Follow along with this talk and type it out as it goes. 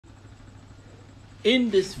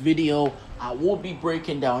In this video, I will be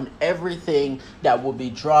breaking down everything that will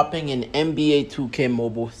be dropping in NBA 2K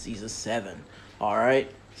Mobile Season 7.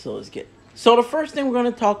 Alright, so let's get. So the first thing we're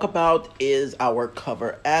going to talk about is our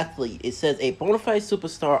cover athlete. It says a bona fide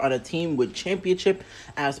superstar on a team with championship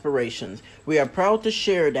aspirations. We are proud to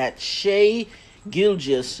share that Shea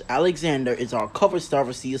Gilgeous Alexander is our cover star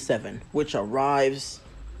for Season 7, which arrives,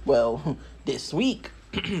 well, this week.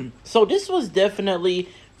 So this was definitely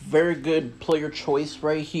very good player choice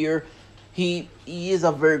right here. He is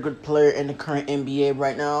a very good player in the current NBA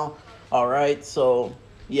right now. All right, so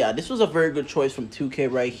yeah, this was a very good choice from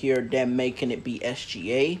 2K right here. Them making it be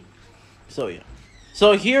SGA. So yeah.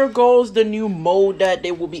 So here goes the new mode that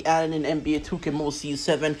they will be adding in NBA 2K Mobile Season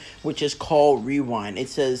 7, which is called Rewind. It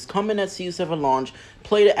says, coming at Season 7 launch,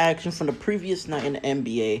 play the action from the previous night in the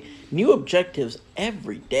NBA. New objectives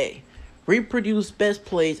every day. Reproduce best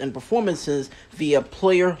plays and performances via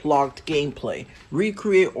player-locked gameplay.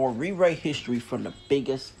 Recreate or rewrite history from the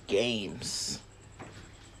biggest games.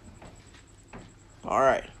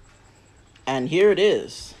 Alright. And here it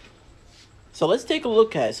is. So let's take a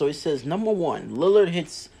look at it. So it says, number 1, Lillard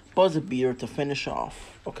hits buzzer beater to finish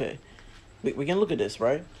off. Okay. We can look at this,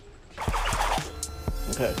 right?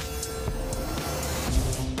 Okay.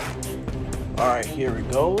 Alright, here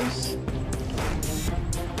it goes.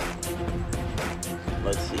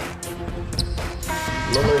 Let's see.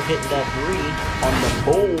 Lillard hit that 3 on the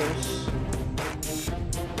Bulls.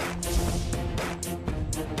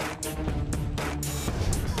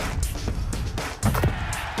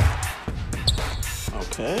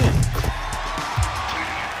 Okay.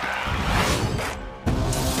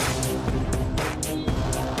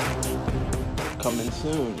 Coming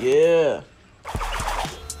soon, yeah.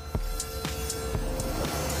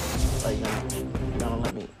 Like, you're gonna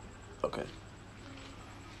let me. Okay.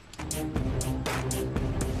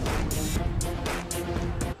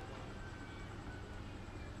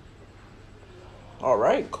 All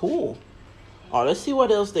right, cool. All right, let's see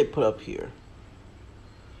what else they put up here.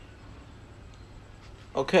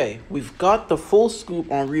 Okay, we've got the full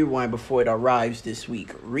scoop on Rewind before it arrives this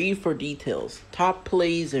week. Read for details. Top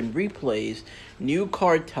plays and replays, new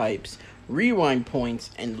card types, rewind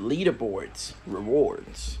points, and leaderboards.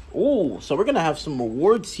 Rewards. Ooh, so we're going to have some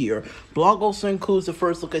rewards here. Blog also includes the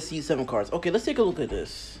first look at C7 cards. Okay, let's take a look at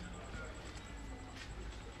this.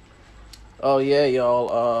 Oh, yeah,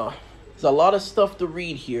 y'all. There's a lot of stuff to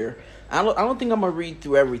read here. I don't think I'm going to read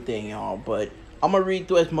through everything, y'all, but I'm going to read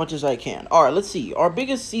through as much as I can. All right, let's see. Our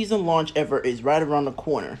biggest season launch ever is right around the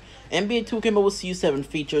corner. NBA 2K Mobile Season 7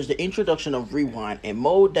 features the introduction of Rewind, a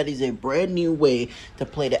mode that is a brand new way to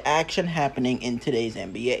play the action happening in today's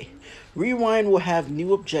NBA. Rewind will have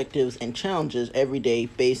new objectives and challenges every day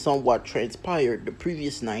based on what transpired the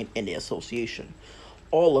previous night in the association.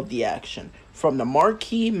 All of the action, from the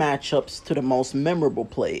marquee matchups to the most memorable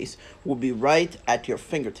plays, will be right at your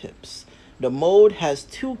fingertips. The mode has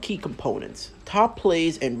 2 key components, top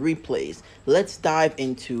plays and replays. Let's dive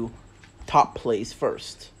into top plays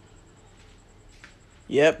first.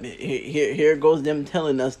 Yep, here goes them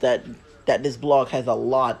telling us that this blog has a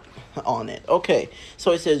lot on it. Okay,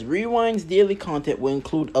 so it says Rewind's daily content will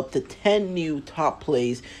include up to 10 new top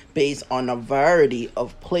plays based on a variety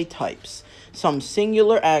of play types. Some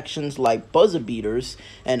singular actions like buzzer beaters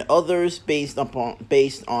and others based on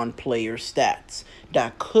player stats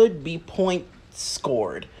that could be points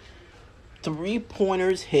scored,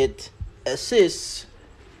 3-pointers hit, assists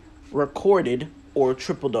recorded, or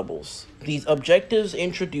triple doubles. These objectives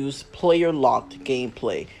introduce player-locked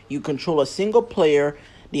gameplay. You control a single player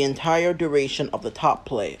the entire duration of the top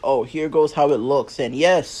play. Oh, here goes how it looks. And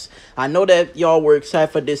yes, I know that y'all were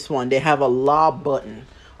excited for this one. They have a lob button.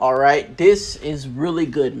 All right, this is really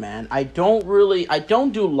good, man. I don't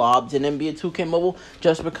do lobs in NBA 2K Mobile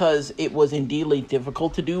just because it was indeedly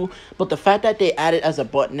difficult to do. But the fact that they add it as a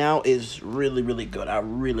button now is really, really good. I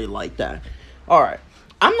really like that. All right.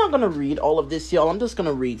 I'm not going to read all of this, y'all. I'm just going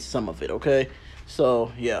to read some of it, okay?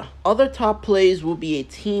 So, yeah. Other top plays will be a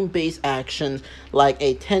team-based action like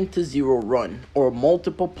a 10-0 run or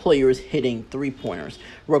multiple players hitting 3-pointers.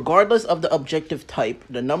 Regardless of the objective type,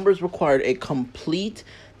 the numbers required to complete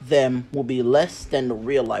them will be less than the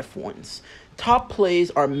real-life ones. Top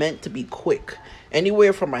plays are meant to be quick,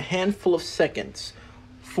 anywhere from a handful of seconds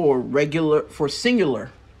for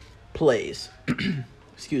singular plays.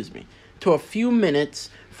 Excuse me. To a few minutes.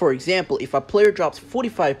 For example, if a player drops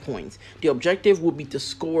 45 points, the objective will be to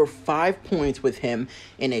score 5 points with him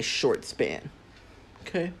in a short span.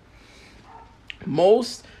 Okay.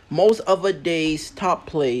 Most of a day's top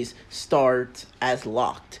plays start as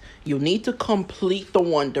locked. You need to complete the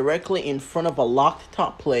one directly in front of a locked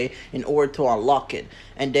top play in order to unlock it,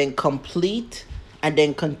 and then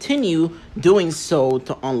continue doing so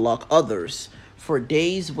to unlock others. For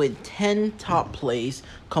days with 10 top plays,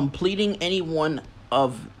 completing any one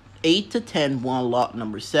of 8 to 10 will unlock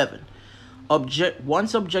number 7.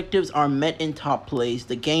 Once objectives are met in top plays,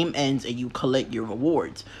 the game ends and you collect your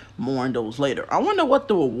rewards. More on those later. I wonder what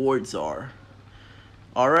the rewards are.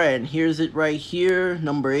 Alright, and here's it right here.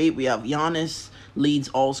 Number 8, we have Giannis leads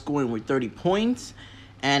all scoring with 30 points.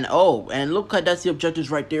 And and look at that's the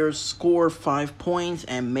objectives right there. Score 5 points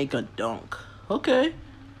and make a dunk. Okay.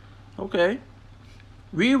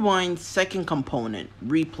 Rewind second component,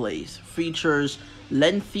 replays, features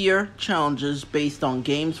lengthier challenges based on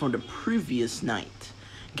games from the previous night.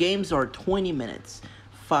 Games are 20 minutes,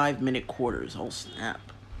 5-minute quarters. Oh snap.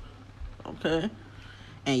 Okay.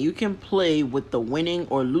 And you can play with the winning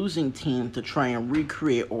or losing team to try and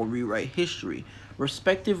recreate or rewrite history.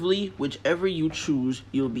 Respectively, whichever you choose,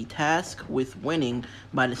 you'll be tasked with winning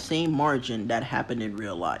by the same margin that happened in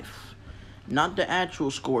real life. Not the actual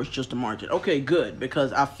scores, just the margin. Okay, good,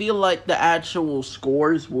 because I feel like the actual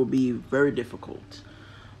scores will be very difficult.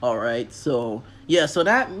 Alright, so yeah, so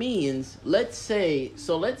that means that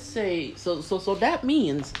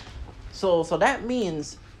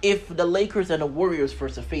means if the Lakers and the Warriors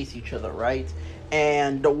first to face each other, right?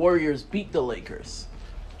 And the Warriors beat the Lakers,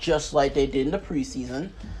 just like they did in the preseason.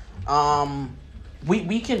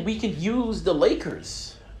 We can use the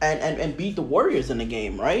Lakers and beat the Warriors in the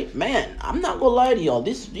game, right? Man, I'm not gonna lie to y'all.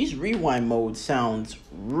 These rewind modes sounds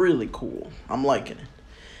really cool. I'm liking it.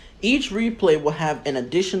 Each replay will have an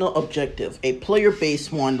additional objective, a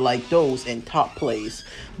player-based one like those in top plays,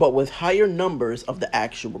 but with higher numbers of the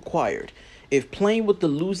action required. If playing with the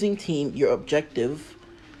losing team, your objective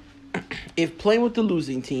is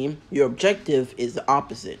the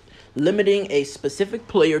opposite, limiting a specific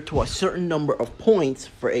player to a certain number of points,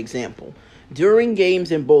 for example. During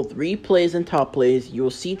games in both replays and top plays,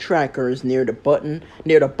 you'll see trackers near the bottom,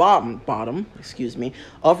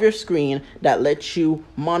 of your screen that lets you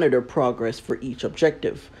monitor progress for each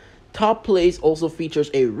objective. Top plays also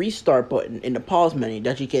features a restart button in the pause menu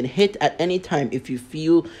that you can hit at any time if you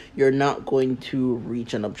feel you're not going to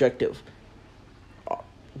reach an objective.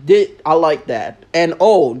 I like that. And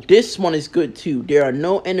this one is good too. There are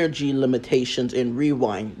no energy limitations in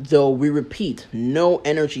Rewind, though we repeat, no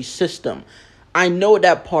energy system. I know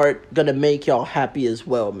that part gonna make y'all happy as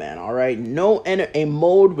well, man. Alright, a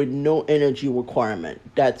mode with no energy requirement.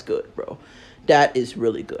 That's good, bro. That is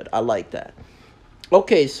really good. I like that.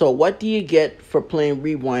 Okay, so what do you get for playing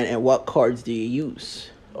Rewind and what cards do you use?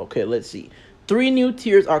 Okay, let's see. 3 new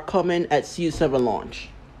tiers are coming at CU7 launch.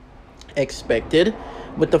 Expected,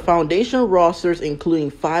 with the foundation rosters including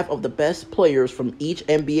 5 of the best players from each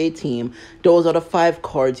NBA team. Those are the 5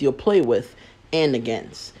 cards you'll play with and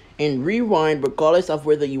against. In Rewind, regardless of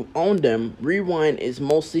whether you own them, Rewind is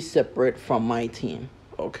mostly separate from my team.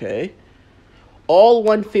 Okay. All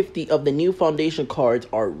 150 of the new foundation cards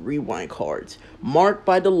are Rewind cards, marked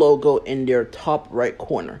by the logo in their top right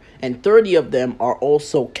corner, and 30 of them are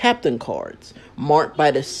also captain cards, marked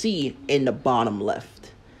by the C in the bottom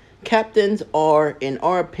left. Captains are, in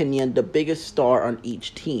our opinion, the biggest star on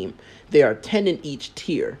each team. There are 10 in each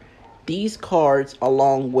tier. These cards,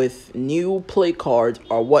 along with new play cards,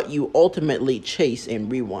 are what you ultimately chase in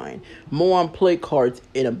Rewind. More on play cards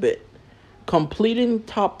in a bit. Completing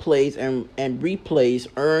top plays and replays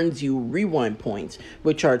earns you Rewind points,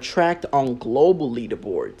 which are tracked on global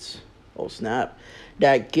leaderboards. Oh snap.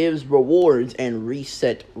 That gives rewards and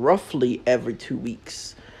reset roughly every 2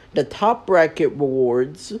 weeks. The top bracket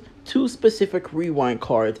rewards 2 specific Rewind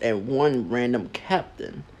cards and 1 random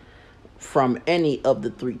captain from any of the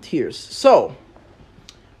 3 tiers. So,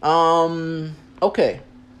 okay.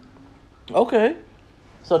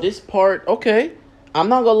 So this part, okay. I'm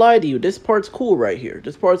not gonna lie to you. This part's cool right here.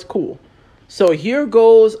 This part's cool. So here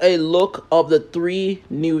goes a look of the 3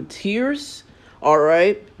 new tiers. All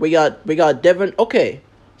right. We got Devin. Okay.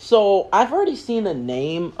 So I've already seen the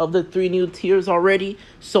name of the 3 new tiers already.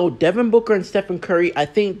 So Devin Booker and Stephen Curry, I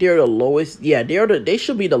think they're the lowest. Yeah, they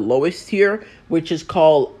should be the lowest tier, which is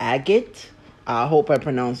called Agate. I hope I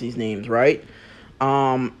pronounce these names right.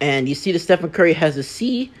 And you see the Stephen Curry has a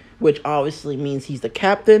C, which obviously means he's the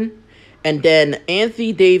captain. And then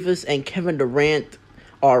Anthony Davis and Kevin Durant,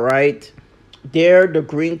 all right, they're the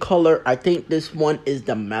green color. I think this one is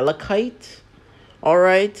the Malachite, all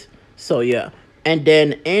right. So, yeah. And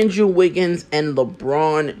then Andrew Wiggins and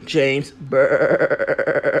LeBron James.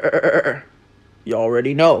 You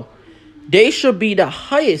already know. They should be the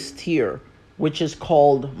highest tier, which is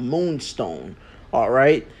called Moonstone, all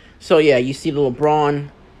right. So yeah, you see the LeBron,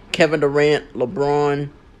 Kevin Durant, LeBron.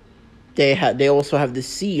 They also have the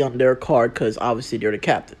C on their card because obviously they're the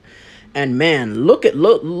captain. And man, look at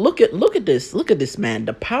this, man.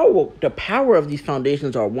 The power of these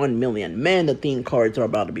foundations are 1 million. Man, the theme cards are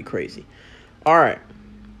about to be crazy. All right,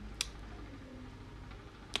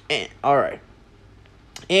 all right.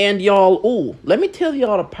 And y'all, ooh, let me tell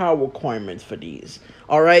y'all the power requirements for these.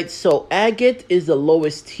 All right, so agate is the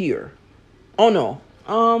lowest tier. Oh no.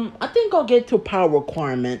 I think I'll get to power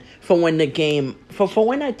requirement for when the game for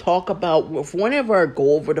when I talk about for whenever I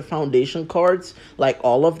go over the foundation cards, like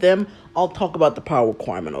all of them, I'll talk about the power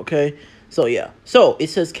requirement, okay? So yeah. So it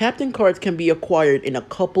says captain cards can be acquired in a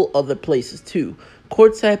couple other places too.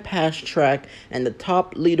 Courtside pass track and the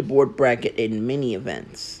top leaderboard bracket in mini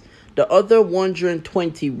events. The other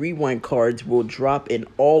 120 rewind cards will drop in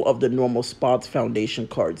all of the normal spots foundation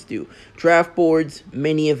cards do. Draft boards,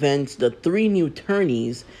 mini events, the 3 new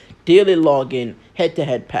tourneys, daily login,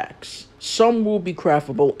 head-to-head packs. Some will be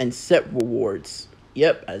craftable and set rewards.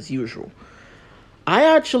 Yep, as usual. I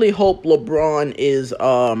actually hope LeBron is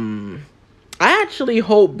I actually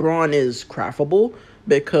hope Braun is craftable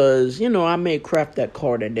because, I may craft that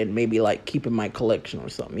card and then maybe like keep in my collection or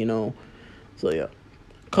something. So yeah.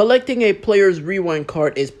 Collecting a player's rewind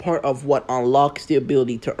card is part of what unlocks the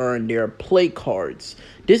ability to earn their play cards.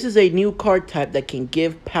 This is a new card type that can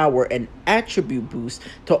give power and attribute boost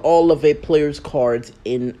to all of a player's cards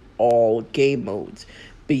in all game modes,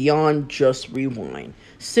 beyond just rewind.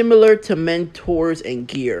 Similar to mentors and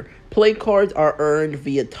gear, play cards are earned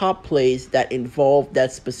via top plays that involve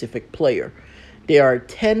that specific player. There are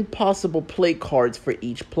 10 possible play cards for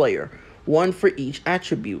each player, one for each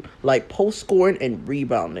attribute, like post scoring and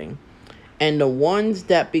rebounding. And the ones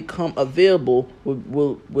that become available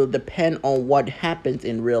will depend on what happens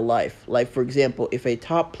in real life. Like, for example, if a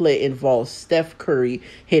top play involves Steph Curry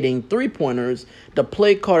hitting three-pointers, the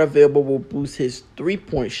play card available will boost his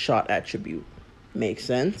three-point shot attribute. Makes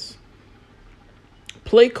sense?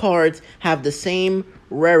 Play cards have the same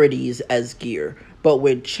rarities as gear, but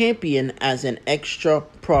with champion as an extra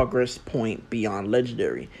progress point beyond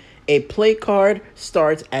legendary. A play card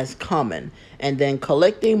starts as common, and then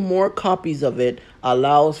collecting more copies of it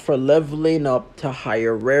allows for leveling up to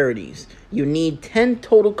higher rarities. You need 10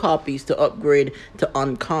 total copies to upgrade to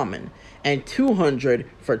uncommon, and 200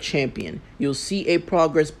 for champion. You'll see a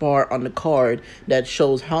progress bar on the card that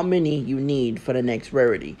shows how many you need for the next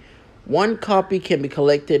rarity. One copy can be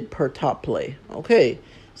collected per top play. Okay,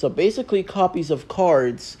 so basically copies of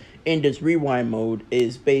cards in this rewind mode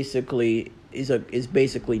is basically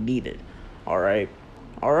needed. All right.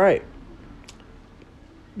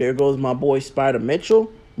 There goes my boy Spider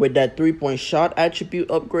Mitchell with that 3-point shot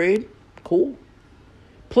attribute upgrade. Cool.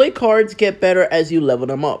 Play cards get better as you level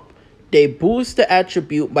them up. They boost the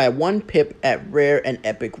attribute by 1 pip at rare and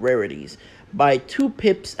epic rarities. By 2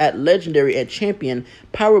 pips at legendary and champion,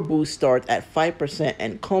 power boost starts at 5%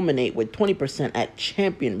 and culminate with 20% at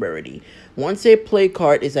champion rarity. Once a play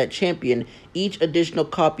card is at champion, each additional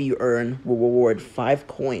copy you earn will reward 5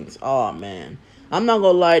 coins. Oh man. I'm not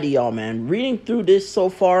gonna lie to y'all, man. Reading through this so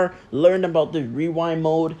far, learned about the rewind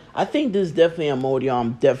mode. I think this is definitely a mode, y'all,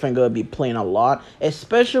 I'm definitely gonna be playing a lot.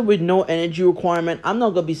 Especially with no energy requirement. I'm not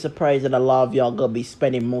gonna be surprised that a lot of y'all gonna be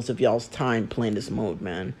spending most of y'all's time playing this mode,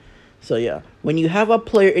 man. So yeah, when you have a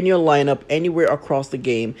player in your lineup anywhere across the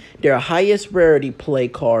game, their highest rarity play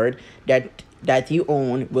card that you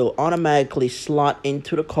own will automatically slot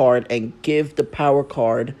into the card and give the power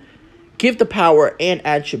and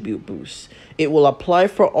attribute boost. It will apply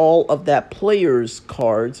for all of that player's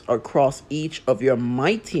cards across each of your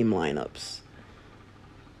My Team lineups.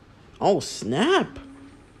 Oh snap.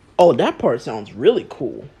 Oh, that part sounds really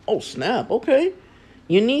cool. Oh snap, okay.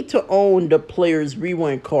 You need to own the player's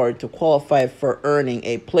rewind card to qualify for earning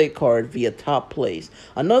a play card via top plays.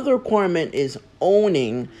 Another requirement is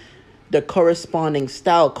owning the corresponding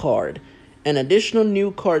style card. An additional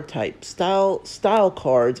new card type. Style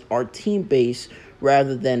cards are team-based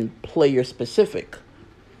rather than player-specific,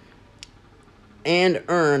 and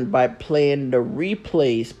earned by playing the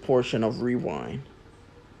replays portion of Rewind.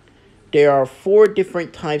 There are 4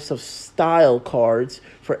 different types of style cards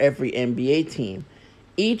for every NBA team.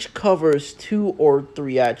 Each covers 2 or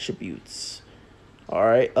 3 attributes.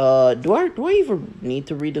 Alright, do I even need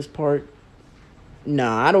to read this part?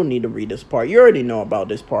 Nah, I don't need to read this part. You already know about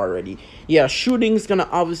this part already. Yeah, shooting's gonna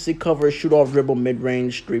obviously cover shoot off dribble,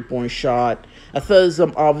 mid-range, 3-point shot.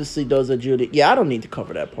 Athleticism obviously does agility. Yeah, I don't need to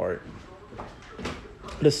cover that part.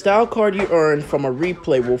 The style card you earn from a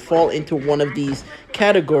replay will fall into one of these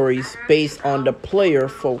categories based on the player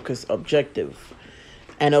focus objective.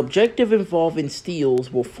 An objective involving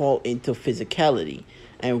steals will fall into physicality,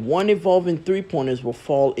 and one involving three-pointers will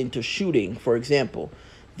fall into shooting, for example.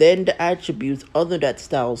 Then the attributes other that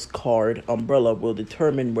style's card umbrella will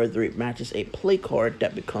determine whether it matches a play card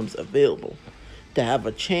that becomes available. To have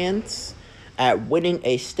a chance at winning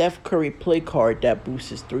a Steph Curry play card that boosts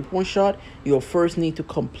his three-point shot, you'll first need to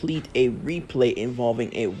complete a replay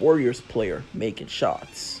involving a Warriors player making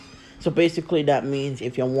shots. So basically that means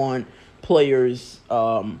if you want players,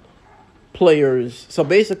 so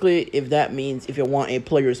basically if that means if you want a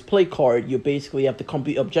player's play card, you basically have to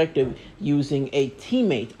complete objective using a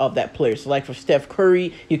teammate of that player. So like for Steph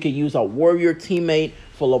Curry, you could use a Warrior teammate.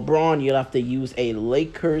 For LeBron, you'll have to use a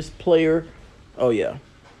Lakers player. Oh yeah.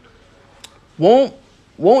 Won't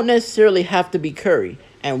necessarily have to be Curry,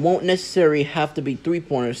 and won't necessarily have to be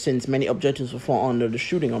three-pointers, since many objectives will fall under the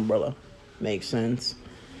shooting umbrella. Makes sense.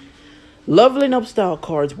 Leveling up style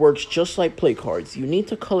cards works just like play cards. You need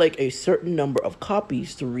to collect a certain number of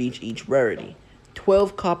copies to reach each rarity.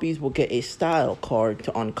 12 copies will get a style card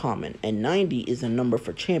to uncommon, and 90 is a number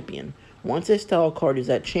for champion. Once a style card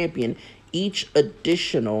is at champion, each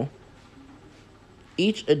additional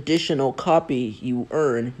copy you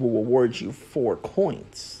earn will reward you 4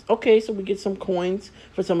 coins. Okay, so we get some coins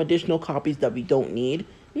for some additional copies that we don't need.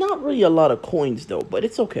 Not really a lot of coins though, but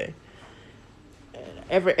it's okay.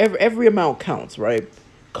 Every amount counts, right?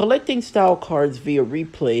 Collecting style cards via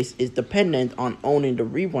replays is dependent on owning the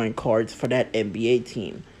rewind cards for that NBA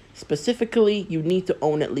team. Specifically, you need to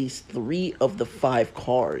own at least 3 of the 5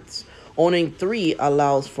 cards. Owning 3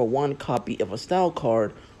 allows for 1 copy of a style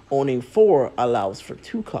card. Owning 4 allows for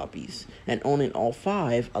 2 copies, and owning all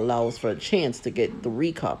 5 allows for a chance to get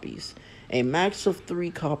 3 copies. A max of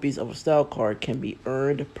 3 copies of a style card can be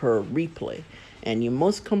earned per replay, and you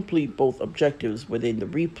must complete both objectives within the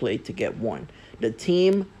replay to get one: the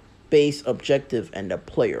team-based objective and the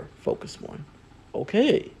player-focused one.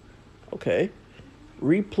 Okay.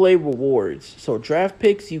 Replay rewards. So draft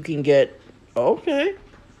picks you can get. Okay.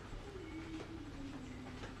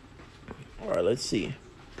 Alright, let's see.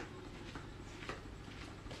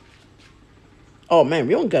 Oh man,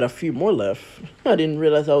 we only got a few more left. I didn't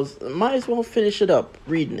realize might as well finish it up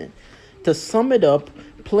reading it. To sum it up,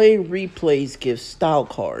 play replays give style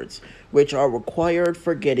cards, which are required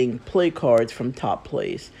for getting play cards from top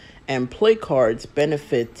plays, and play cards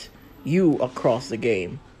benefit you across the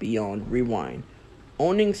game beyond rewind.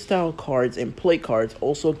 Owning style cards and play cards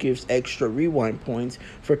also gives extra rewind points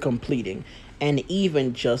for completing and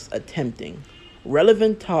even just attempting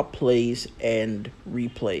relevant top plays and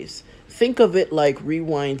replays. Think of it like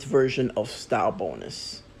Rewind's version of style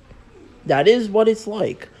bonus. That is what it's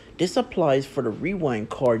like. This applies for the rewind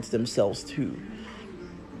cards themselves too.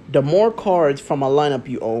 The more cards from a lineup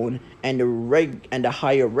you own, and the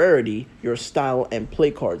higher rarity your style and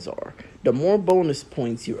play cards are, the more bonus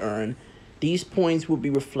points you earn. These points will be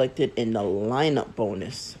reflected in the lineup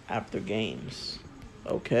bonus after games.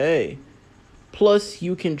 Okay. Plus,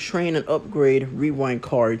 you can train and upgrade rewind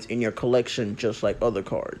cards in your collection just like other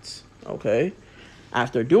cards. Okay.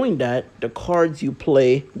 After doing that, the cards you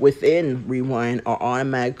play within rewind are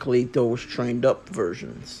automatically those trained up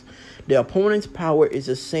versions. The opponent's power is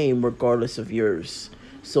the same regardless of yours,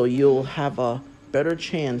 so you'll have a better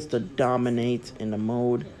chance to dominate in the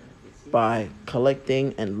mode by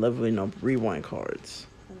collecting and leveling up rewind cards.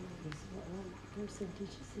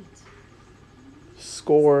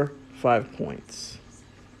 Score 5 points.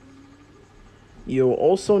 You'll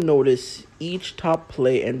also notice each top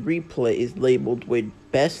play and replay is labeled with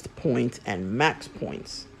best points and max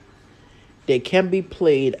points. They can be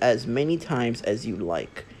played as many times as you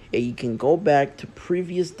like, and you can go back to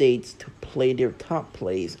previous dates to play their top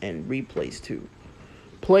plays and replays too.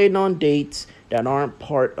 Playing on dates that aren't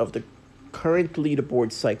part of the current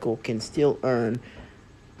leaderboard cycle can still earn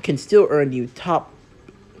you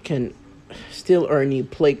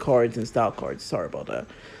play cards and style cards. Sorry about that.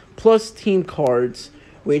 Plus team cards,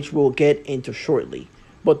 which we'll get into shortly.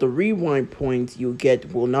 But the rewind points you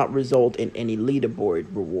get will not result in any leaderboard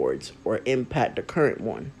rewards or impact the current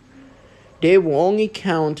one. They will only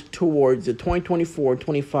count towards the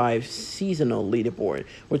 2024-25 seasonal leaderboard,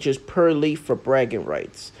 which is per league for bragging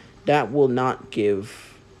rights. That one will not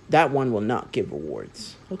give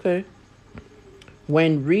rewards. Okay.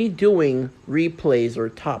 When redoing replays or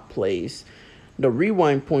top plays, the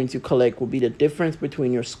rewind points you collect will be the difference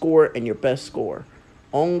between your score and your best score.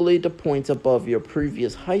 Only the points above your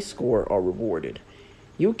previous high score are rewarded.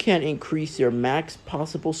 You can increase your max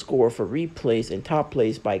possible score for replays and top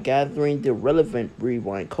plays by gathering the relevant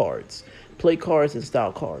rewind cards, play cards, and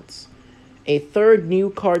style cards. A third new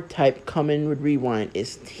card type coming with Rewind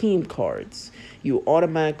is team cards. You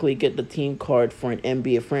automatically get the team card for an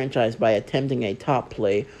NBA franchise by attempting a top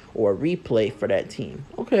play or a replay for that team.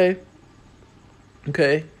 Okay.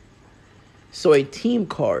 Okay. So a team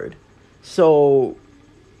card. So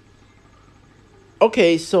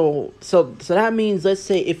okay, so that means, let's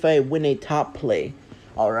say if I win a top play,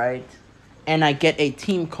 all right, and I get a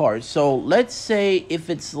team card. So let's say if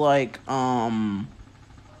it's like okay,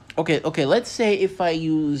 let's say if I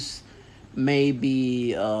use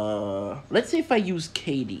maybe let's say if I use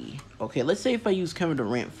KD. Okay, let's say if I use Kevin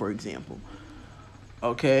Durant, for example.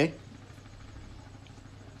 Okay.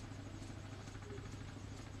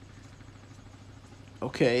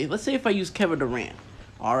 Okay, let's say if I use Kevin Durant,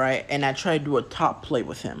 all right, and I try to do a top play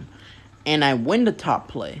with him, and I win the top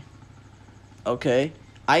play. Okay,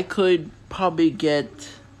 I could probably get.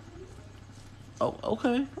 Oh,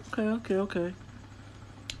 okay.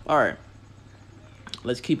 All right,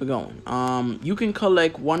 let's keep it going. You can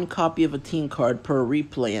collect one copy of a team card per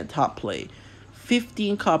replay and top play.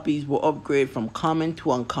 15 copies will upgrade from common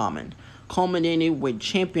to uncommon, culminating with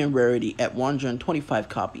champion rarity at 125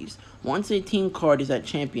 copies. Once a team card is at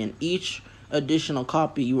champion, each additional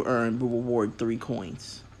copy you earn will reward 3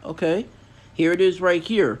 coins. Okay, here it is right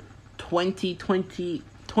here. 20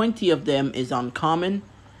 of them is uncommon.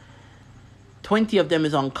 20 of them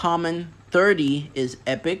is uncommon. 30 is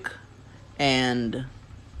epic. And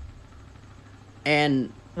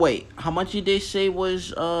wait, how much did they say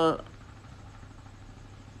was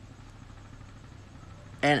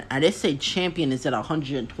and I did say champion is at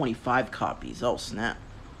 125 copies. Oh snap.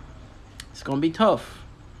 It's gonna be tough.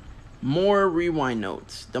 More rewind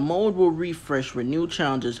notes. The mode will refresh with new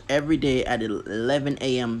challenges every day at 11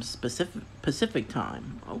 a.m. Pacific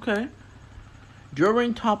time. Okay.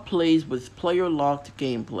 During top plays with player-locked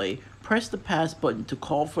gameplay, press the pass button to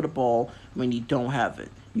call for the ball when you don't have it.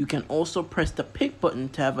 You can also press the pick button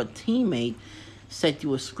to have a teammate set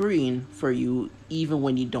you a screen for you even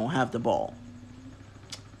when you don't have the ball.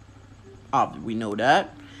 We know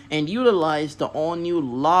that. And utilize the all-new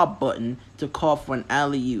lob button to call for an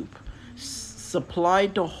alley-oop.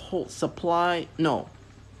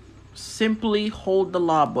 Simply hold the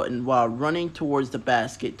lob button while running towards the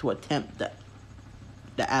basket to attempt the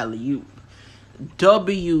alley-oop.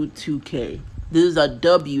 W2K. This is a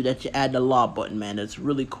W that you add the lob button, man. That's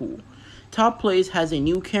really cool. Top Plays has a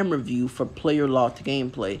new camera view for player-locked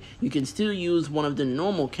gameplay. You can still use one of the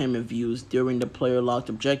normal camera views during the player-locked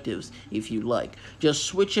objectives if you like. Just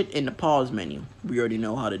switch it in the pause menu. We already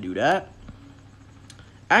know how to do that.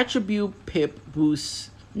 Attribute pip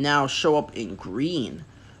boosts now show up in green.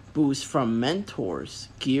 Boosts from mentors,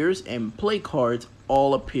 gears, and play cards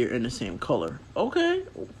all appear in the same color. Okay.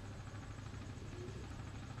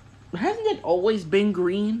 Hasn't it always been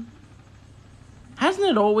green? Hasn't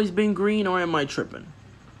it always been green, or am I tripping?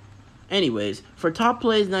 Anyways, for top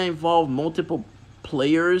plays that involve multiple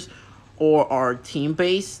players or are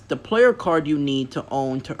team-based, the player card you need to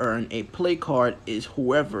own to earn a play card is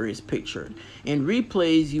whoever is pictured. In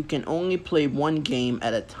replays, you can only play one game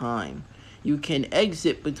at a time. You can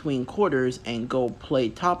exit between quarters and go play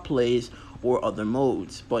top plays or other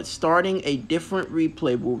modes, but starting a different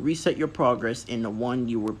replay will reset your progress in the one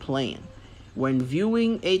you were playing. When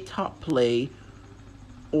viewing a top play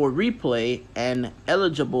or replay and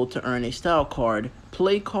eligible to earn a style card,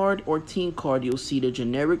 play card, or team card, you'll see the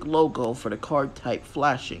generic logo for the card type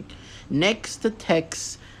flashing next to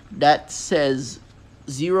text that says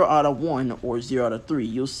 0 out of 1 or 0 out of 3.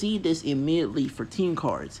 You'll see this immediately for team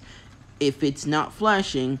cards. If it's not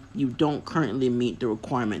flashing, you don't currently meet the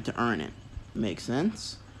requirement to earn it. Makes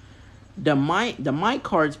sense? The My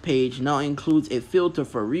Cards page now includes a filter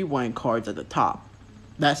for rewind cards at the top.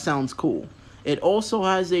 That sounds cool. It also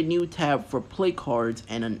has a new tab for play cards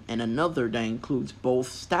and another that includes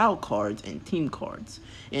both style cards and team cards.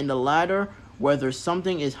 In the latter, whether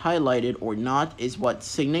something is highlighted or not is what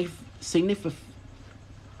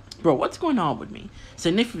Bro, what's going on with me?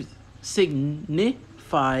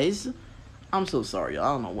 Signifies. I'm so sorry,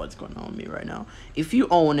 I don't know what's going on with me right now. If you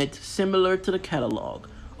own it, similar to the catalog.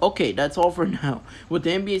 Okay, that's all for now. With the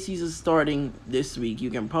NBA season starting this week, you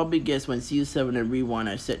can probably guess when Season 7 and Rewind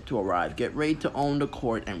are set to arrive. Get ready to own the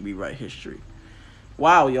court and rewrite history.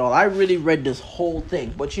 Wow, y'all, I really read this whole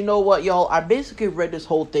thing. But you know what, y'all? I basically read this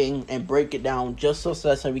whole thing and break it down just so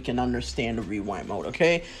that we can understand the Rewind mode,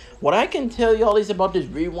 okay? What I can tell y'all is about this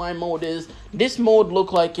Rewind mode is, this mode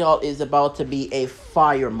look like, y'all, is about to be a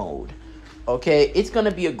fire mode. Okay, it's going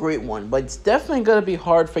to be a great one, but it's definitely going to be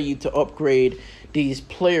hard for you to upgrade these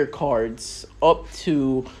player cards up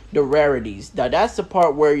to the rarities. Now, that's the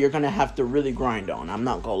part where you're going to have to really grind on. I'm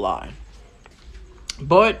not going to lie.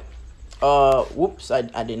 But whoops, I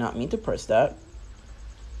did not mean to press that.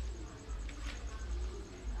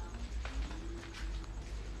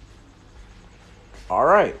 All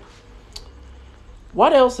right.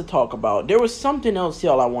 What else to talk about? There was something else,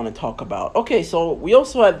 y'all, I want to talk about. Okay, so we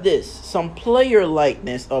also have this. Some player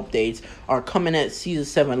likeness updates are coming at Season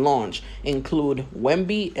 7 launch. Include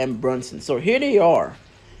Wemby and Brunson. So here they are.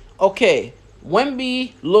 Okay,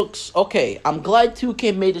 Wemby looks... Okay, I'm glad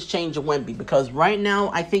 2K made this change of Wemby. Because right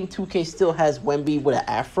now, I think 2K still has Wemby with an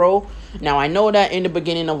afro. Now, I know that in the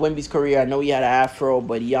beginning of Wemby's career, I know he had an afro.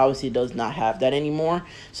 But he obviously does not have that anymore.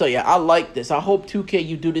 So yeah, I like this. I hope 2K,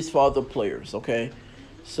 you do this for other players, okay?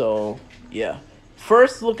 So, yeah.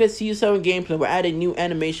 First, look at CU7 gameplay. We're adding new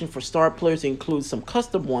animation for star players. Includes some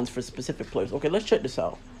custom ones for specific players. Okay, let's check this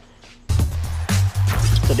out.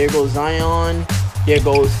 So there goes Zion. There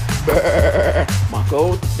goes my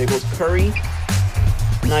goat. There goes Curry.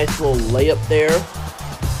 Nice little layup there.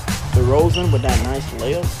 DeRozan with that nice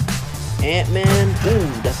layup. Ant-Man.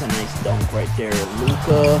 Ooh, that's a nice dunk right there.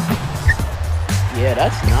 Luka. Yeah,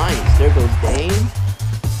 that's nice. There goes Dame.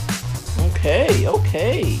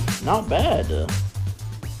 Okay, not bad.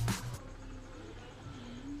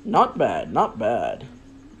 Not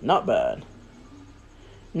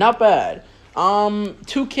bad.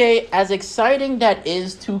 2K, as exciting that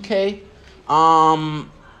is 2K,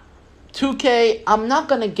 2K, I'm not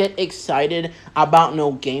gonna get excited about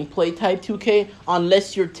no gameplay type 2K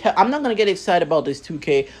unless you're I'm not gonna get excited about this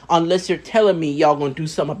 2K unless you're telling me y'all gonna do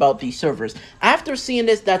something about these servers. After seeing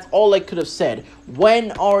this, that's all I could have said.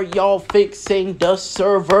 When are y'all fixing the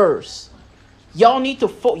servers? Y'all need to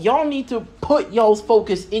put y'all's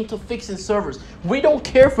focus into fixing servers. We don't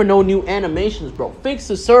care for no new animations, bro. Fix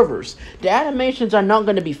the servers. The animations are not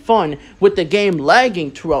going to be fun with the game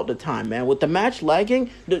lagging throughout the time, man. With the match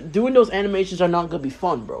lagging, doing those animations are not going to be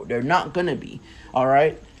fun, bro. They're not going to be, all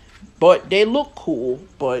right? But they look cool,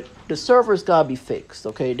 but the servers got to be fixed,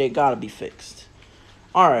 okay? They got to be fixed.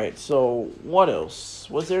 All right, so what else?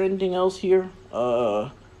 Was there anything else here?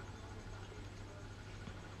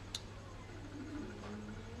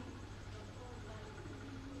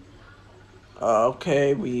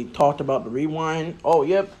 Okay, we talked about the rewind. Oh,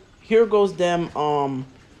 yep. Here goes them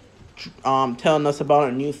telling us about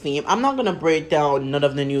a new theme. I'm not gonna break down none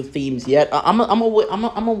of the new themes yet. I'm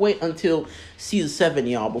gonna wait until Season 7,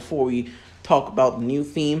 y'all, before we talk about the new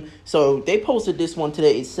theme. So they posted this one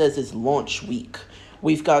today. It says it's launch week.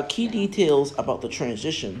 We've got key details about the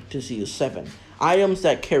transition to Season 7. Items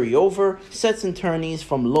that carry over, sets and tourneys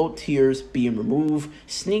from low tiers being removed,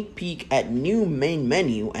 sneak peek at new main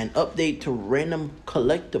menu, and update to random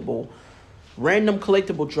collectible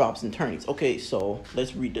drops and tourneys. Okay, so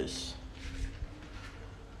let's read this.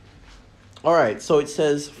 Alright, so it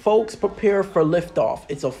says, folks, prepare for liftoff.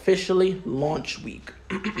 It's officially launch week.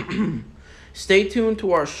 Stay tuned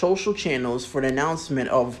to our social channels for the announcement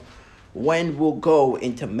of when we'll go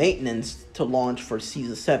into maintenance to launch for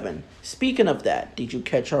Season 7. Speaking of that, did you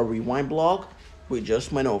catch our Rewind blog? We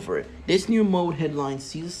just went over it. This new mode headlines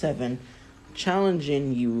Season 7,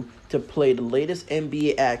 challenging you to play the latest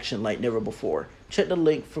NBA action like never before. Check the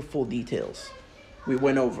link for full details. We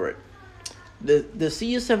went over it. The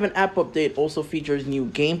Season 7 app update also features new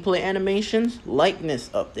gameplay animations, likeness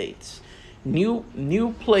updates.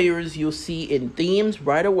 New players you'll see in themes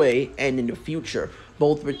right away and in the future.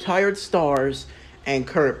 Both retired stars and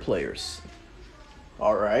current players.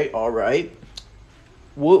 All right.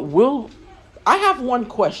 I have one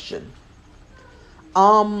question.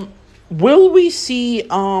 Will we see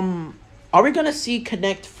are we gonna see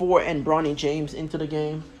Connect 4 and Bronny James into the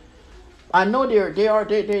game? I know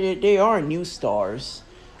they are new stars.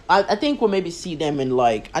 I think we'll maybe see them in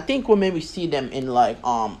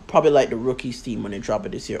probably like the rookies team when they drop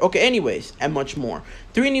it this year. Okay, anyways, and much more.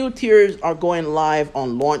 3 new tiers are going live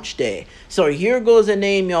on launch day. So here goes the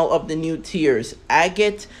name, y'all, of the new tiers: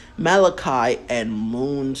 Agate, Malachi, and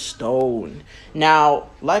Moonstone. Now,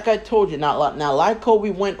 like I told you, like how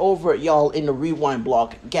we went over it, y'all, in the rewind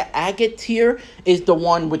block. Agate tier is the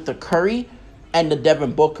one with the Curry and the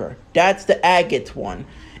Devin Booker. That's the Agate one.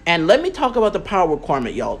 And let me talk about the power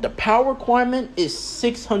requirement, y'all. The power requirement is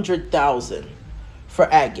 600,000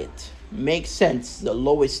 for Agate. Makes sense, the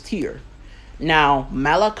lowest tier. Now,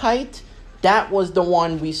 Malachite, that was the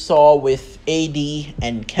one we saw with AD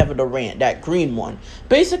and Kevin Durant, that green one.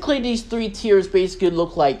 Basically, these 3 tiers basically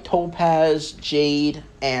look like Topaz, Jade,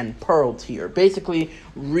 and Pearl tier. Basically,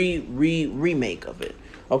 remake of it.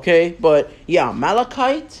 Okay? But, yeah,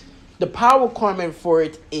 Malachite, the power requirement for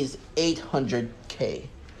it is 800K.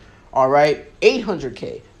 All right,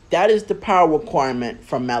 800K. That is the power requirement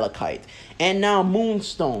from Malachite. And now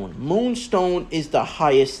Moonstone. Moonstone is the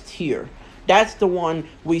highest tier. That's the one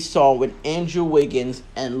we saw with Andrew Wiggins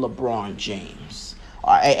and LeBron James.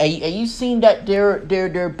 Are you seeing that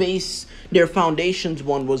their foundations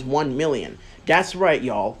one was 1 million? That's right,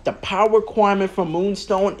 y'all. The power requirement for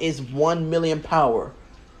Moonstone is 1 million power.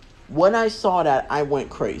 When I saw that, I went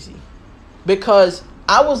crazy. Because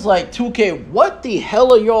I was like, 2K, what the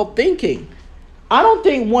hell are y'all thinking? I don't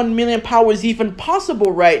think 1 million power is even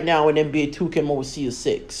possible right now in NBA 2K Mobile Season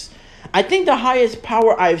 6. I think the highest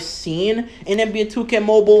power I've seen in NBA 2K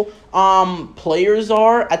Mobile players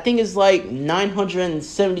I think is like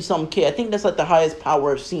 970 something K. I think that's like the highest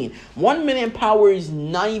power I've seen. 1 million power is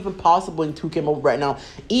not even possible in 2K Mobile right now.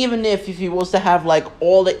 Even if he was to have like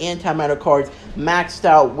all the antimatter cards maxed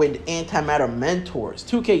out with antimatter mentors.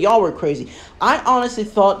 2K, y'all were crazy. I honestly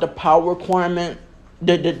thought the power requirement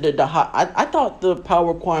I thought the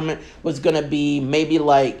power requirement was gonna be maybe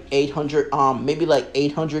like 800 maybe like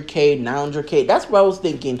 800K 900K. That's what I was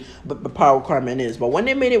thinking. But the power requirement is. But when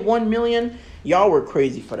they made it 1 million, y'all were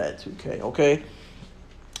crazy for that 2K. Okay.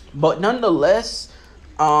 But nonetheless,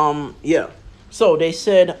 yeah. So they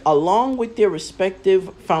said along with their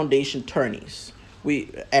respective foundation tourneys.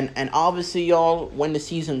 And obviously, y'all, when the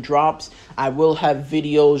season drops, I will have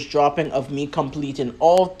videos dropping of me completing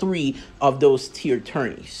all 3 of those tier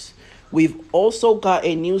tourneys. We've also got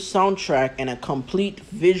a new soundtrack and a complete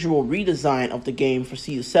visual redesign of the game for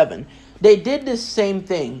Season 7. They did this same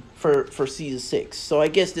thing for Season 6, so I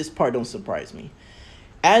guess this part don't surprise me.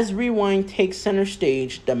 As Rewind takes center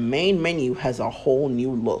stage, the main menu has a whole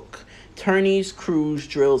new look. Tourneys, crews,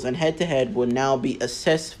 drills, and head-to-head will now be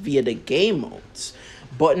assessed via the game modes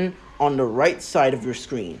button on the right side of your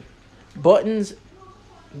screen. Buttons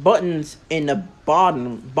in the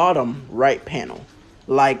bottom right panel,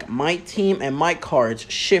 like My Team and My Cards,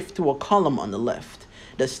 shift to a column on the left.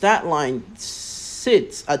 The stat line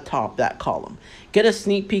sits atop that column. Get a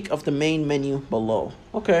sneak peek of the main menu below.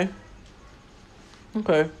 Okay.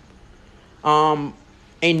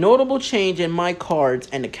 A notable change in My Cards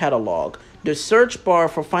and the catalog. The search bar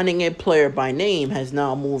for finding a player by name has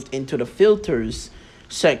now moved into the filters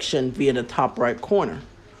section via the top right corner,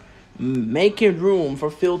 making room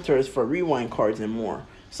for filters for rewind cards and more.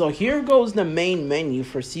 So here goes the main menu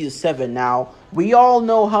for Season 7. Now, we all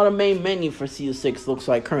know how the main menu for Season 6 looks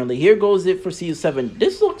like currently. Here goes it for Season 7.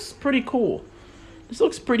 This looks pretty cool.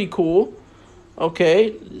 Okay,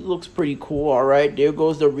 it looks pretty cool. All right, there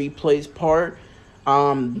goes the replays part.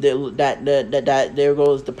 There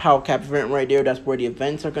goes the power cap event right there. That's where the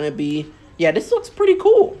events are gonna be. Yeah, this looks pretty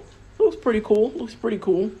cool. Looks pretty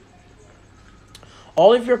cool.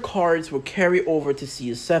 All of your cards will carry over to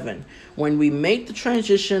Season 7 when we make the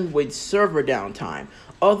transition with server downtime.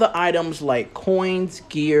 Other items like coins,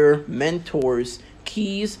 gear, mentors,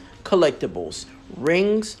 keys, collectibles,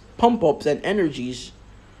 rings, pump-ups, and energy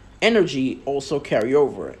also carry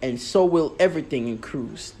over, and so will everything in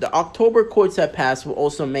crews. The October Courtside Pass will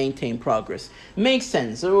also maintain progress. Makes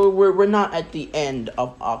sense. We're not at the end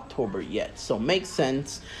of October yet, so makes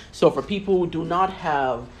sense. So for people who do not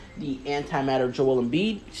have the antimatter Joel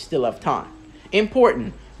Embiid, still have time.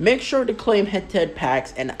 Important. Make sure to claim head-to-head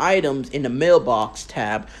packs and items in the mailbox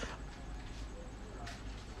tab.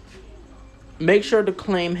 Make sure to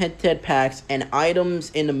claim head-to-head packs and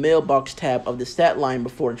items in the mailbox tab of the stat line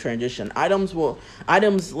before transition. Items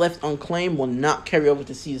left unclaimed will not carry over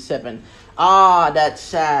to Season 7. Ah, that's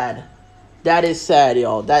sad. That is sad,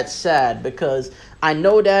 y'all. That's sad because I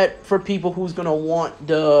know that for people who's gonna want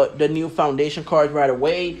the new foundation cards right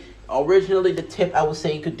away. Originally, the tip I would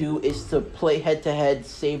say you could do is to play head-to-head,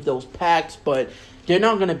 save those packs, but they're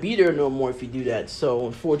not gonna be there no more if you do that. So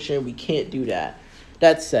unfortunately, we can't do that.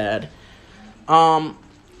 That's sad. I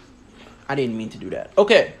didn't mean to do that.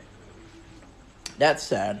 Okay. That's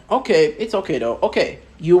sad. Okay, it's okay though. Okay.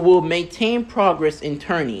 You will maintain progress in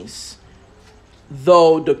tourneys,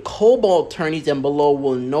 though the Cobalt tourneys and below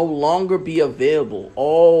will no longer be available.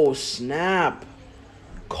 Oh, snap.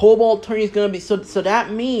 Cobalt tourney is going to be... So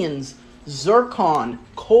that means Zircon,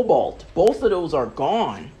 Cobalt, both of those are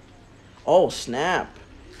gone. Oh, snap.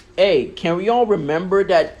 Hey, can we all remember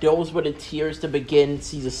that those were the tiers to begin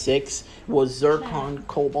Season 6? Was Zircon,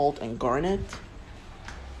 Cobalt, and Garnet?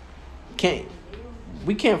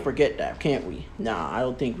 We can't forget that, can't we? Nah, I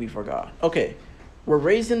don't think we forgot. Okay, we're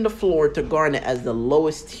raising the floor to Garnet as the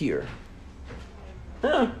lowest tier.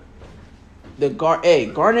 Huh.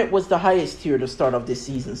 Garnet was the highest tier to start off this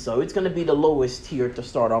season, so it's going to be the lowest tier to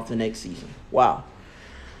start off the next season. Wow.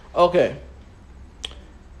 Okay.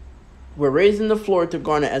 We're raising the floor to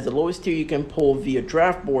Garnet as the lowest tier you can pull via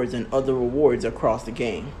draft boards and other rewards across the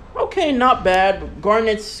game. Okay, not bad.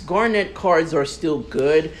 Garnet cards are still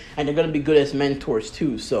good, and they're gonna be good as mentors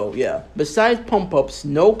too. So yeah. Besides pump ups,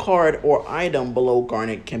 no card or item below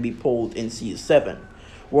Garnet can be pulled in CS7.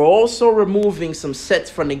 We're also removing some sets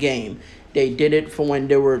from the game. They did it for when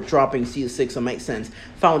they were dropping CS6, so it makes sense.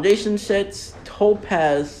 Foundation sets,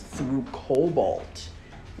 Topaz through Cobalt.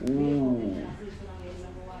 Ooh.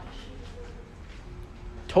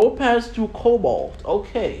 Topaz through Cobalt.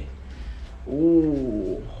 Okay.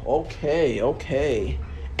 Ooh. Okay.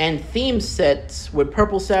 And theme sets with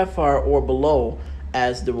Purple Sapphire or below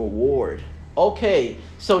as the reward. Okay.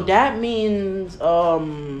 So that means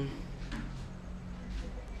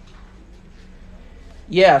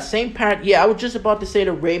yeah, same pattern. Yeah, I was just about to say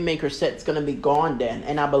the Rainmaker set's gonna be gone then,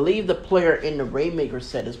 and I believe the player in the Rainmaker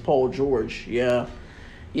set is Paul George. Yeah,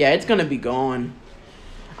 it's gonna be gone.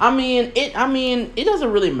 I mean, it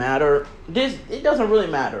doesn't really matter. It doesn't really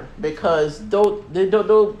matter because those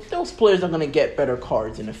players are gonna get better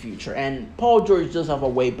cards in the future, and Paul George does have a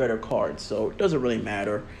way better card, so it doesn't really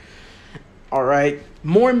matter. All right,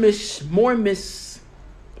 more miscellaneous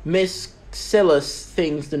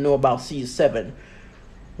things to know about CS7.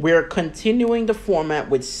 We're continuing the format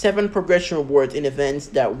with 7 progression rewards in events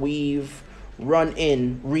that we've run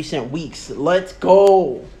in recent weeks. Let's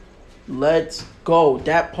go.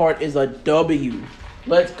 That part is a W.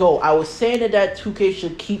 Let's go. I was saying that 2K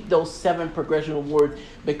should keep those 7 progression rewards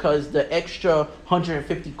because the extra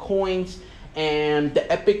 150 coins and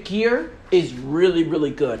the epic gear is really, really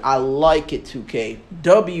good. I like it, 2K.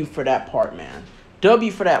 W for that part, man.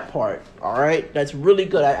 W for that part. All right, that's really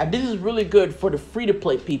good. This is really good for the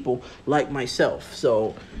free-to-play people like myself.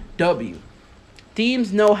 So, W.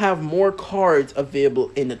 Themes now have more cards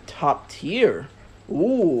available in the top tier.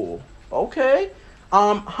 Ooh, okay.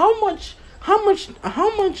 How much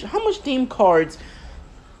theme cards?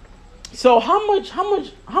 So how much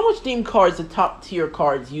theme cards the top tier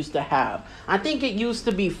cards used to have? I think it used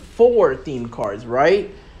to be 4 theme cards,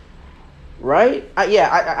 right? Right?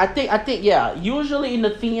 I think yeah. Usually in the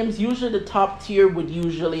themes, usually the top tier would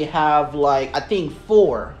usually have like I think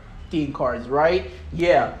 4 theme cards, right?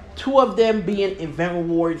 Yeah, 2 of them being event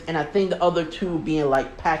rewards, and I think the other 2 being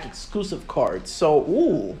like pack exclusive cards. So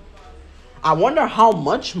ooh, I wonder how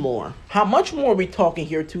much more. How much more are we talking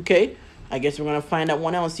here, 2K? I guess we're gonna find out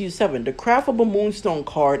one out in CS7. The craftable Moonstone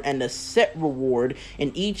card and the set reward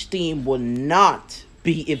in each theme will not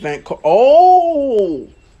be event card. Oh.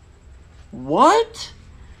 What?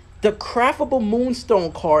 The craftable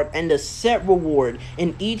Moonstone card and the set reward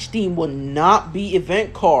in each theme will not be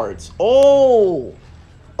event cards. Oh,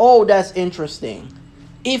 that's interesting.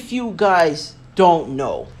 If you guys don't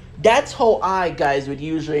know, that's how I guys would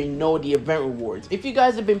usually know the event rewards. If you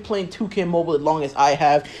guys have been playing 2K Mobile as long as I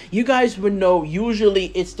have, you guys would know usually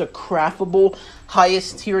it's the craftable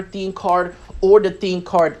highest tier theme card or the theme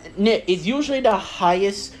card. It's usually the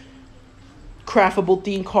highest craftable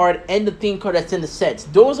theme card and the theme card that's in the sets.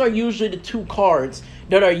 Those are usually the 2 cards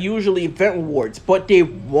that are usually event rewards, but they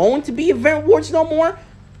won't be event rewards no more.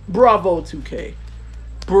 Bravo, 2K.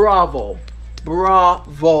 Bravo.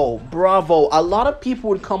 A lot of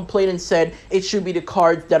people would complain and said it should be the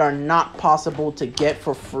cards that are not possible to get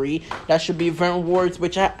for free that should be event rewards,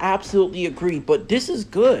 which I absolutely agree, but this is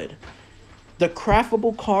good. The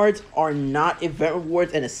craftable cards are not event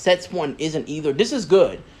rewards and the sets one isn't either. This is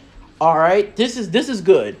good. All right, this is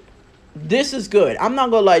good. This is good. I'm not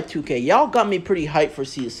gonna lie, 2K. Y'all got me pretty hyped for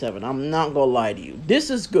CS7. I'm not gonna lie to you. This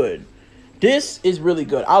is good. This is really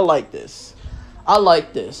good. I like this.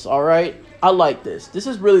 All right, I like this. This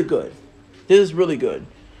is really good.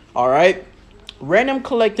 All right. Random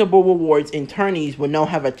collectible rewards in tourneys will now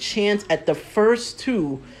have a chance at the first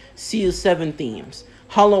 2 CS7 themes,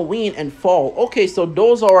 Halloween and Fall. Okay, so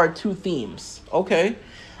those are our 2 themes. Okay.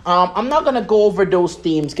 I'm not going to go over those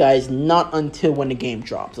themes, guys, not until when the game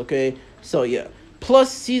drops, okay? So, yeah.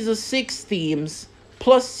 Plus Season 6 themes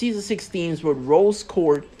with Rose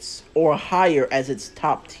Quartz or higher as its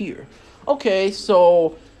top tier. Okay,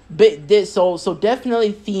 so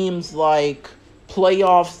definitely themes like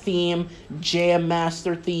Playoff theme, Jam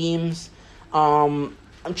Master themes. I'm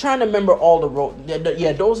trying to remember all the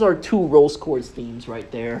yeah, those are 2 Rose Quartz themes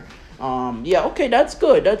right there. Yeah, okay, that's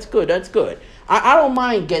good. I don't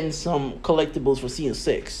mind getting some collectibles for Season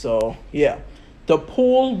 6, so, yeah. The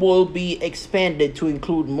pool will be expanded to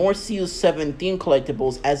include more Season 7 theme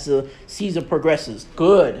collectibles as the season progresses.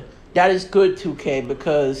 Good. That is good, 2K,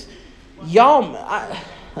 because y'all,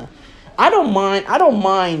 I don't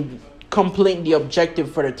mind completing the objective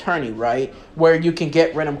for the tourney, right? Where you can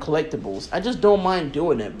get random collectibles. I just don't mind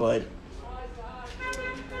doing it, but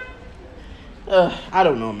I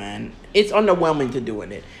don't know, man. It's underwhelming to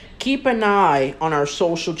doing it. Keep an eye on our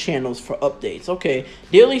social channels for updates. Okay,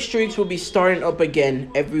 daily streaks will be starting up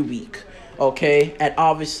again every week. Okay, at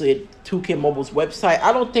obviously 2K Mobile's website.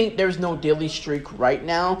 I don't think there's no daily streak right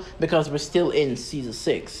now because we're still in season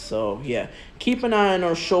 6. So yeah, keep an eye on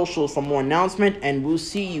our socials for more announcement, and we'll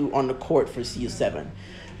see you on the court for season 7.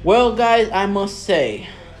 Well, guys, I must say,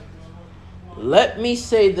 let me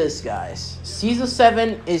say this, guys. Season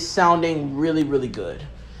 7 is sounding really, really good.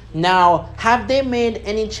 Now, have they made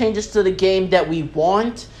any changes to the game that we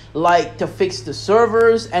want, like to fix the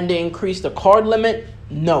servers and to increase the card limit?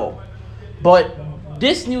 No. But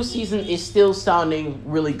this new season is still sounding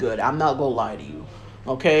really good. I'm not gonna lie to you.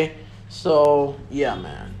 Okay? So, yeah,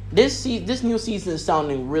 man. This new season is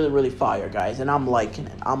sounding really, really fire, guys. And I'm liking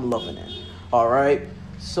it. I'm loving it. Alright?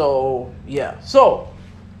 So, yeah. So,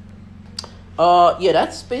 yeah,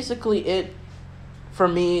 that's basically it for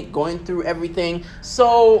me going through everything.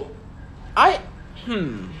 So,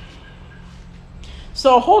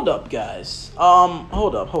 So, hold up, guys.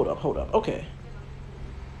 Hold up. Okay.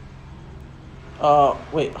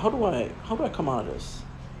 Wait, how do I come out of this?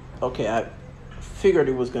 Okay, I figured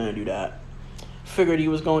he was gonna do that.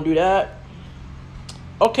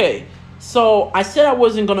 Okay, so I said I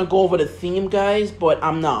wasn't gonna go over the theme, guys, but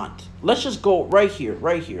I'm not. Let's just go right here.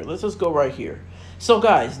 Let's just go right here. So,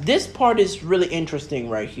 guys, this part is really interesting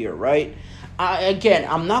right here, right? Again,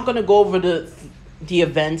 I'm not gonna go over the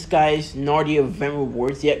events, guys, nor the event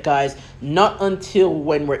rewards yet, guys. Not until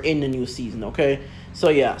when we're in the new season, okay? So,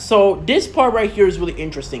 yeah. So, this part right here is really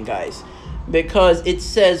interesting, guys, because it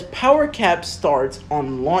says Power Cap starts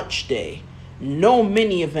on launch day. No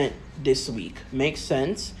mini event this week. Makes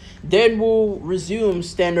sense. Then we'll resume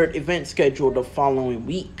standard event schedule the following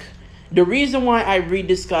week. The reason why I read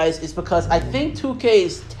this, guys, is because I think 2K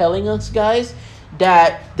is telling us, guys,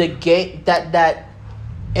 that the game that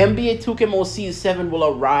NBA 2K Mobile Season 7 will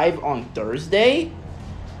arrive on Thursday,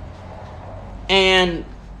 and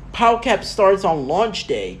Power Cap starts on launch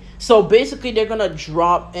day. So basically, they're gonna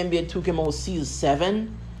drop NBA 2K Mobile Season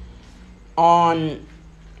 7 on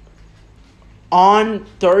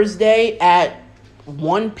Thursday at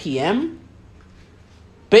 1 p.m.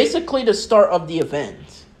 Basically, the start of the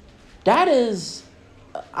event. That is,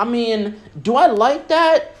 I mean, do I like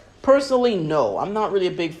that? Personally, no. I'm not really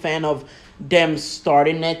a big fan of them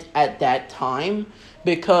starting it at that time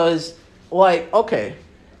because, like, okay,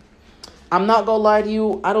 I'm not gonna lie to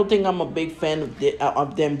you. I don't think I'm a big fan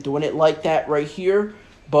of them doing it like that right here.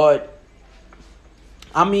 But,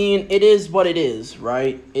 I mean, it is what it is,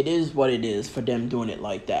 right? It is what it is for them doing it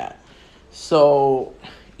like that. So,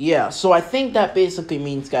 yeah. So, I think that basically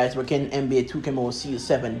means, guys, we're getting NBA 2K Mobile Season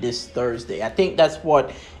 7 this Thursday. I think that's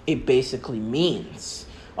what it basically means.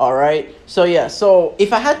 Alright, so yeah, so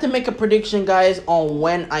if I had to make a prediction, guys, on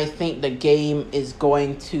when I think the game is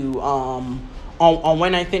going to, on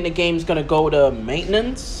when I think the game's gonna go to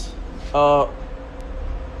maintenance,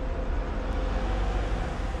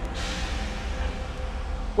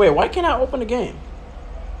 wait, why can't I open the game?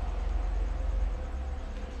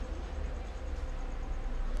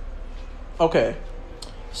 Okay,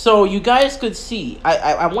 so you guys could see,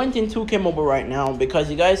 I went in 2K Mobile right now because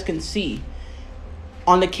you guys can see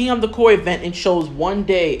on the King of the Court event, it shows 1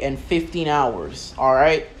 day and 15 hours.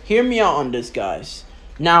 Alright? Hear me out on this, guys.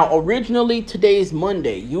 Now, originally, today is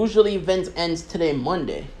Monday. Usually, events ends today,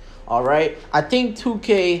 Monday. Alright? I think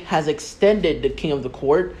 2K has extended the King of the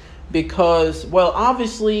Court because, well,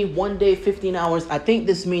 obviously, 1 day, 15 hours. I think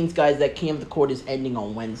this means, guys, that King of the Court is ending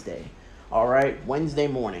on Wednesday. Alright? Wednesday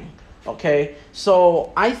morning. Okay?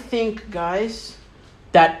 So, I think, guys,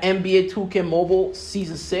 that NBA 2K Mobile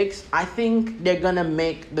Season 6, I think they're going to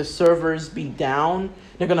make the servers be down.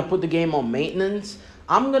 They're going to put the game on maintenance.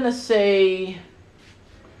 I'm going to say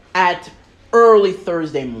at early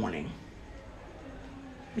Thursday morning.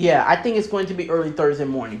 Yeah, I think it's going to be early Thursday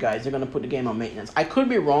morning, guys. They're going to put the game on maintenance. I could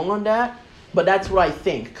be wrong on that, but that's what I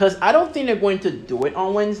think. Because I don't think they're going to do it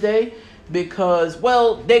on Wednesday. Because,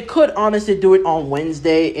 well, they could honestly do it on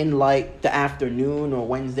Wednesday in, like, the afternoon or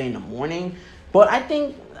Wednesday in the morning. But I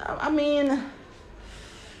think, I mean,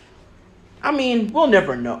 we'll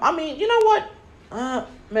never know. I mean, you know what?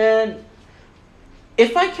 Man,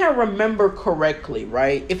 if I can remember correctly,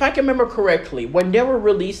 right? If I can remember correctly, when they were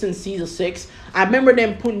releasing Season 6, I remember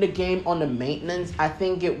them putting the game on the maintenance. I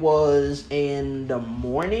think it was in the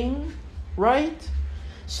morning, right?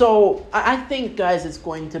 So, I think, guys, it's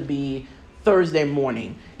going to be Thursday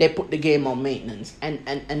morning. They put the game on maintenance.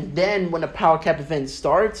 And then when the Power Cap event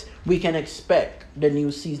starts, we can expect the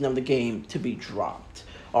new season of the game to be dropped.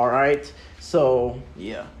 Alright? So,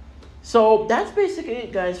 yeah. So that's basically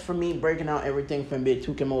it, guys, for me breaking out everything from NBA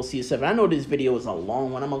 2K Mobile Season 7. I know this video is a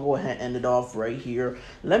long one. I'm going to go ahead and end it off right here.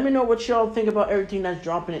 Let me know what y'all think about everything that's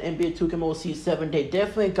dropping in NBA 2K Mobile Season 7. They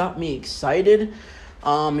definitely got me excited. You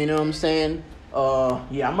know what I'm saying?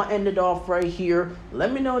 Yeah, I'm going to end it off right here.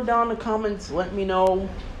 Let me know down in the comments. Let me know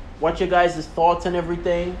what your guys' thoughts and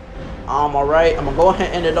everything. Alright, I'm going to go ahead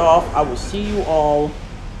and end it off. I will see you all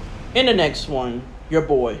in the next one. Your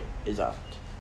boy is out.